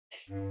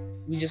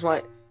we just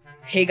want.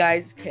 Hey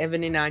guys,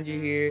 Kevin and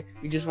Andrew here.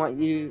 We just want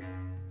you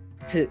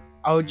to.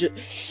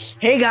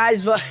 Hey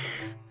guys, what?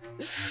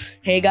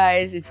 Hey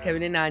guys, it's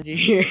Kevin and Andrew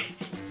here.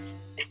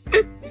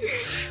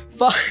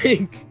 Fuck.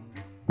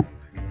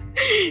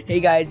 Hey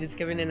guys, it's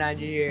Kevin and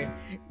Andrew here.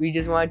 We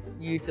just want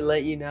you to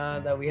let you know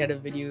that we had a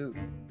video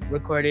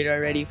recorded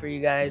already for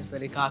you guys,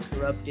 but it got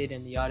corrupted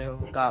and the audio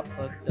got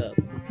fucked up.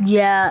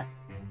 Yeah,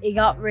 it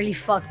got really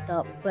fucked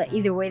up. But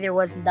either way, there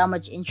wasn't that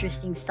much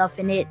interesting stuff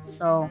in it.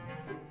 So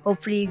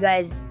hopefully you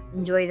guys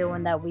enjoy the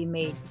one that we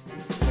made.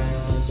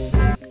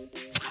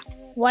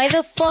 Why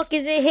the fuck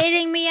is it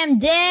hitting me? I'm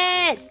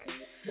dead!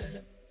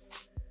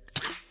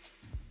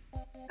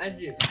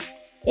 Andrew.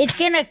 It's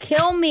gonna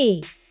kill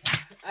me.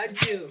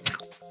 Andrew.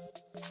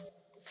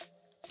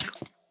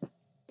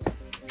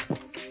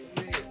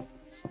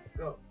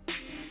 Go.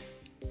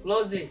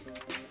 Close it.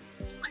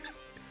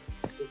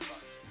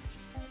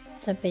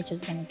 That bitch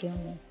is gonna kill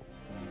me.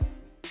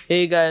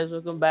 Hey guys,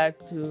 welcome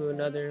back to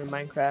another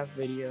Minecraft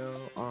video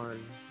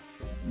on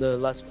the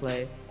Let's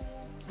Play.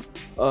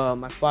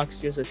 My fox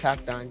just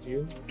attacked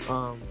Andrew.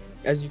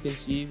 As you can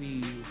see,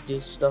 we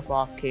did stuff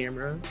off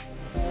camera.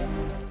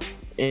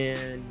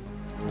 And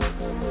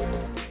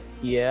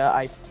yeah,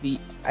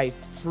 I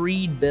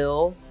freed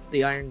Bill,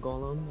 the Iron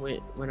Golem,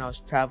 when I was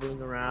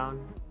traveling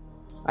around.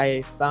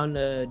 I found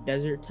a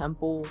desert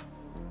temple,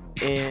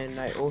 and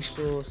I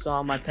also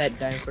saw my pet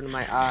die in front of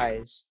my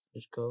eyes.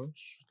 Just go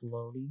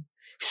slowly.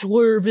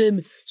 Swerve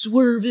him!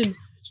 Swerve him!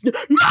 No!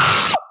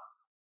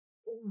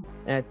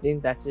 And I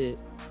think that's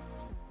it.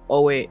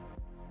 Oh wait,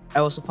 I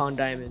also found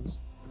diamonds.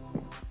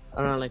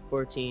 Around like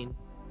 14.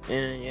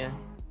 And yeah.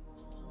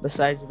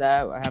 Besides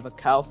that, I have a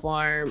cow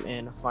farm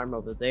and a farm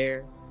over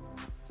there.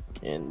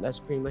 And that's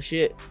pretty much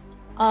it.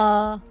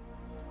 I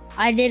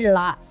did a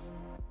lot.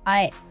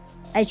 I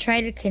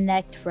tried to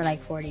connect for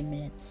like 40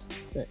 minutes.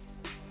 But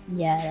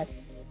yeah,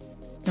 that's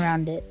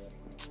around it.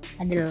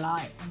 I did a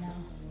lot, you know.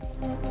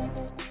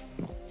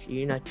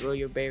 You not throw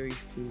your berries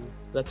to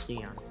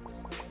Flexion.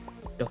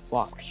 The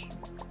fox.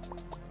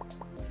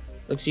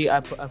 Look, see, I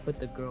put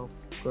the girl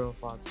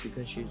fox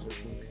because she's a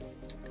female.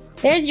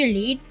 There's your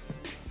lead.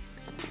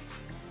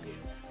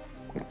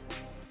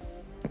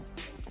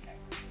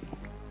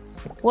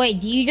 Wait,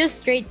 do you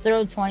just straight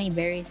throw 20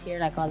 berries here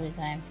like all the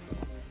time?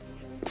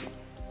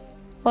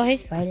 Oh, hey,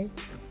 spider.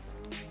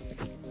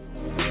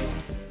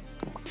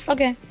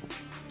 Okay.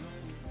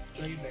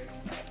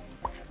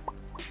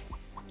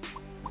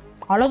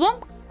 All of them?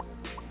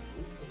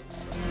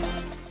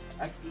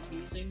 Actually, can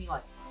you save me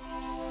like?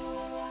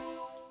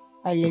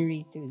 I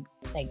literally threw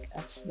like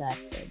a stack.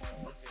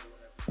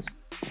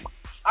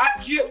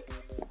 You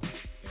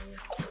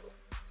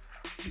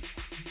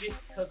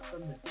just took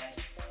from the bag.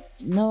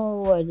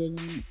 No, I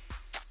didn't.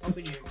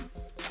 Open your.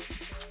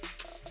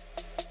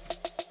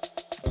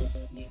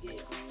 You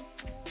did.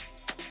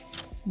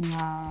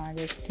 Nah, I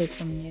just took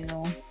from you.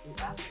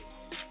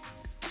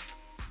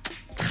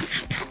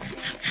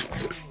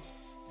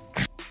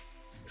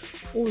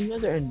 Oh,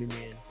 another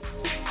Enderman.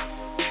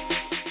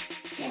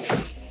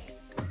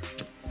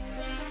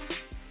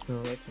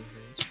 Oh, that's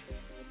nice.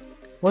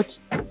 What?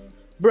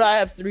 Bro, I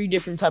have 3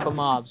 different type of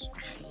mobs.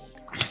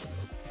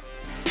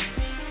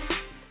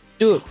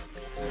 Dude.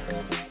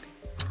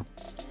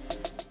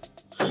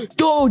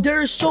 Dude,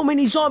 there's so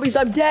many zombies.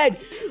 I'm dead.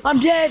 I'm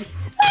dead.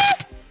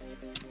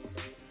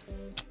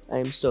 I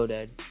am so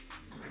dead.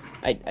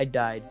 I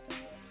died.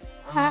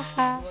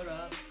 Haha. What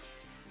up?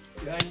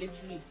 I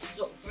literally.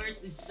 So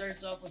first it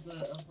starts off with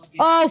a fucking.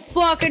 Oh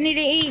fuck! I need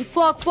to eat.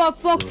 Fuck! Fuck!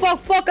 Fuck! Fuck!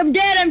 Fuck! I'm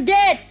dead! I'm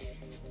dead!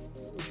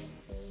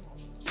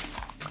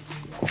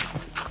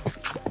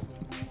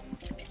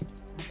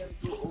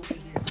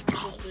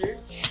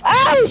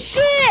 Oh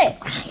shit!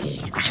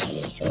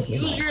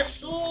 Use your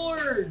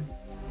sword.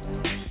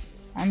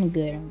 I'm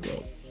good. I'm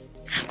good.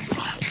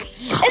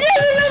 And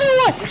there's another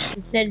one.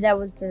 You said that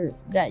was for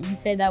that. You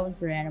said that was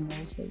for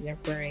animals. So they're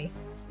furry.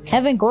 Yeah.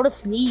 Kevin, go to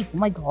sleep. Oh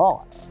my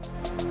god.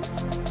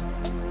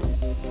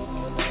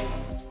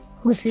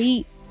 Go to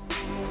sleep.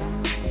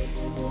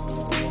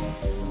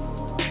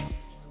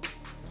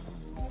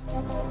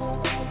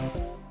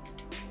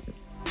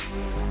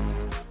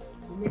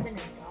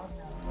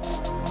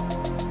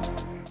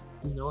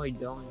 No, I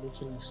don't. I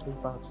literally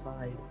sleep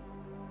outside.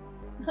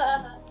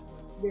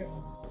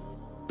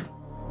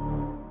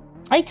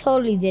 I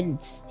totally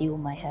didn't steal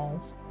my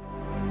house.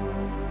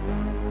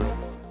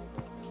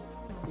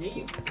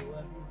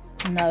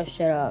 No,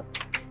 shut up.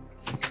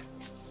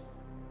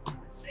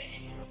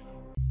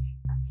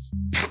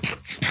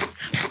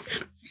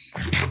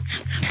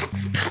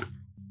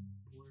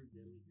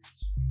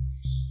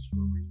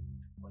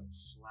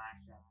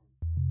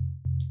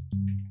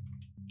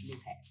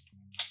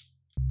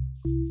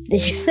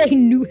 Did you say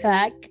new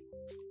hack?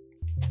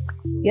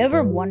 You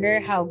ever wonder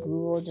how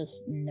Google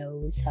just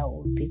knows how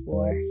old people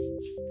are?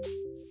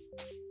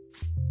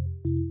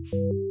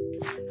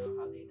 I know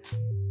how they know.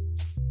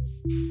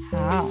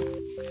 How?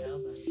 Tell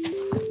them.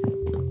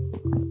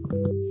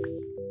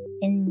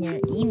 In your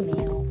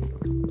email.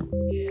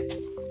 Yeah.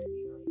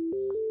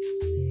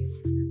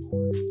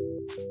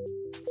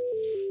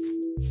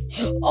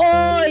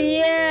 Oh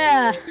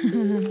yeah.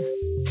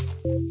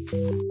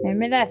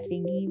 Remember that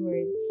thingy where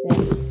it said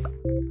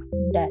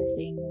that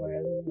thing where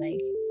it was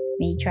like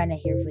me trying to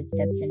hear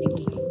footsteps in the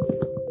game.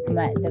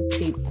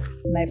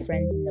 My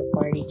friends in the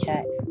party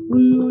chat.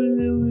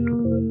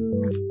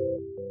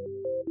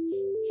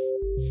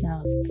 That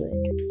was good.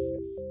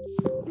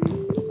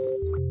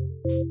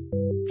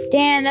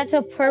 Damn, that's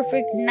a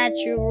perfect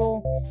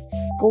natural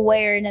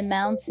square in a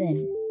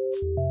mountain.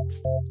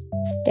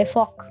 The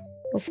fuck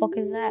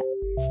is that?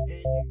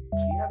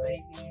 Do you have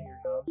anything in your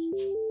house?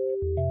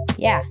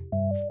 Yeah.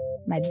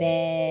 My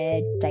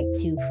bed, like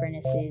 2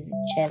 furnaces,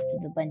 a chest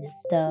with a bunch of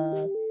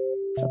stuff,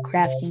 a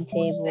crafting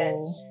table.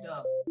 What's that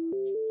stuff?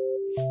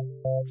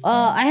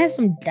 I have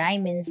some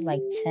diamonds,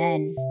 like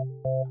 10.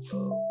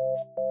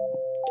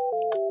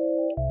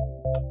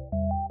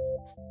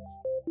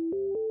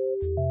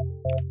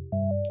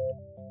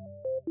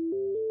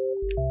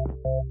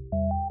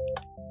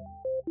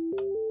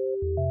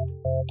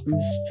 I'm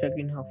just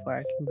checking how far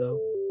I can go.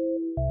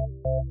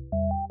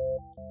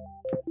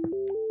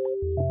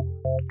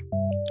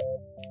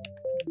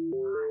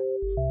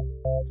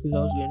 Because I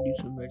was gonna do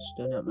some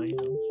redstone at my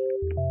house.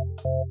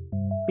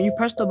 Can you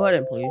press the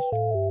button, please?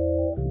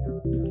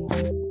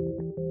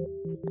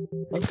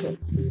 Okay.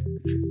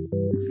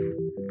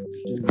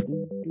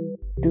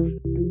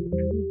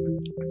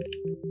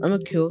 I'm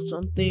gonna kill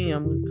something.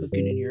 I'm gonna cook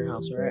it in your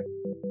house, alright?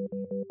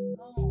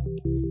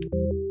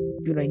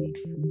 Dude, I need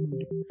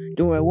food.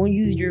 Don't worry, I won't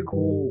use your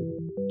coal.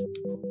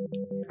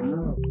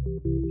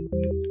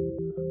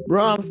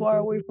 Bro, I'm far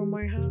away from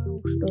my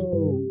house,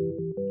 though.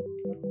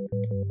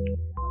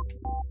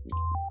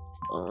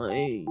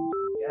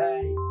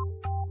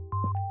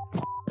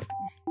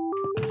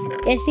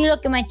 Yeah, see,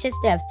 look at my chest.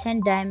 I have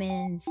 10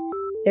 diamonds,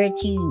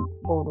 13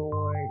 gold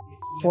ore,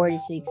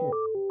 46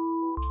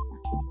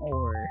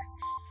 ore,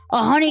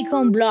 a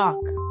honeycomb block.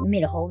 We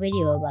made a whole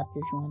video about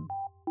this one.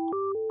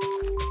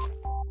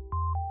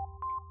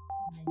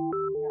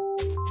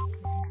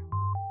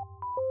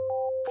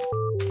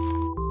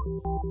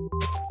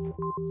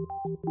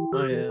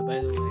 Oh yeah, by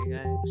the way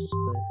guys, if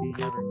you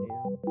never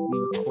knew, we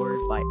record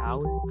by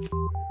hour,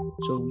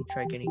 so we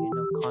try getting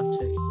enough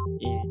content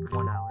in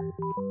 1 hour.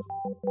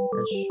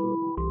 That's what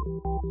we do.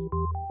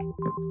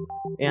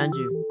 Hey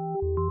Anju,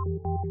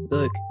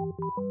 look,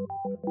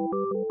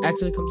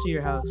 actually come to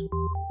your house.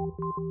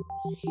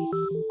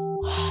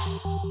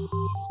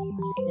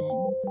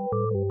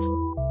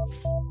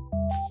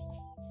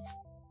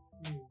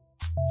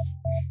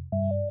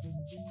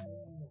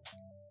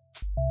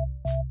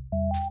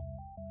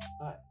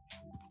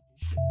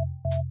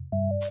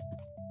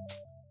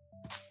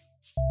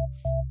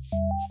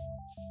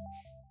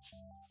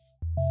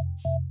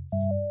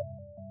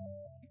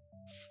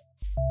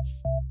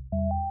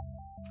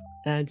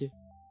 Anju,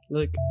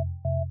 look.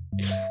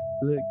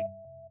 Look.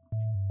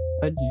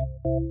 Anju.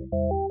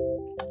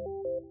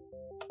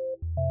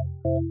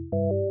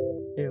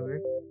 Did it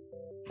work?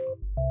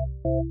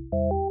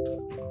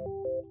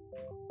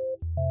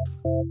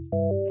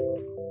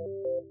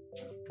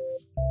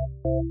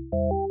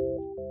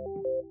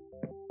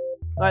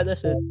 Alright,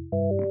 that's it.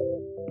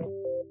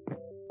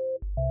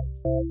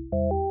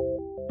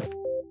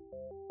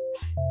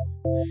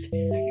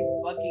 Are you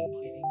fucking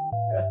kidding me,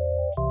 bro?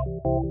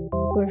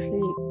 Go to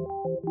sleep.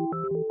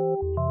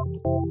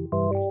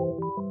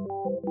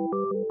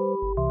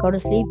 Go to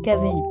sleep,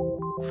 Kevin.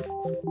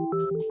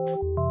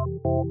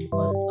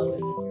 Go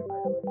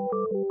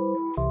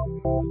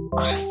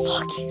to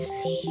fucking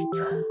sleep.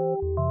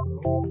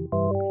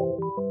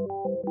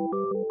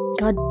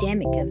 God damn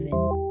it, Kevin.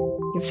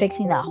 You're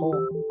fixing that hole.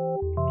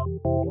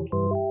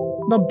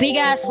 The big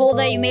ass hole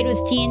that you made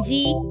with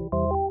TNT?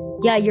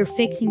 Yeah, you're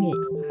fixing it.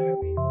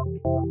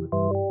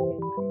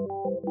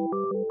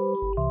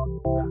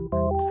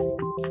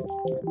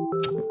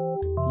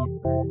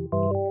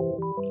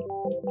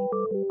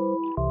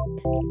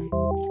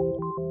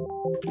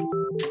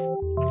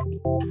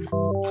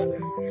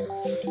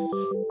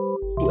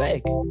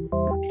 Egg.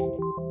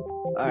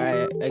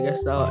 Alright, I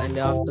guess I'll end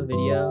off the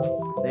video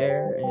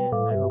there,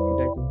 and I hope you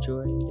guys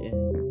enjoyed.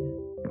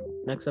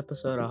 And next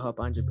episode, I'll help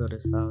Anju build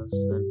his house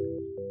and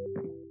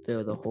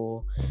fill the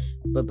hole.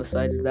 But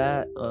besides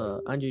that,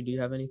 Anju, do you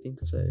have anything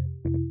to say?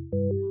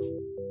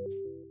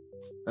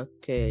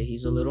 Okay,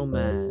 he's a little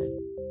mad.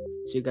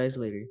 See you guys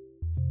later.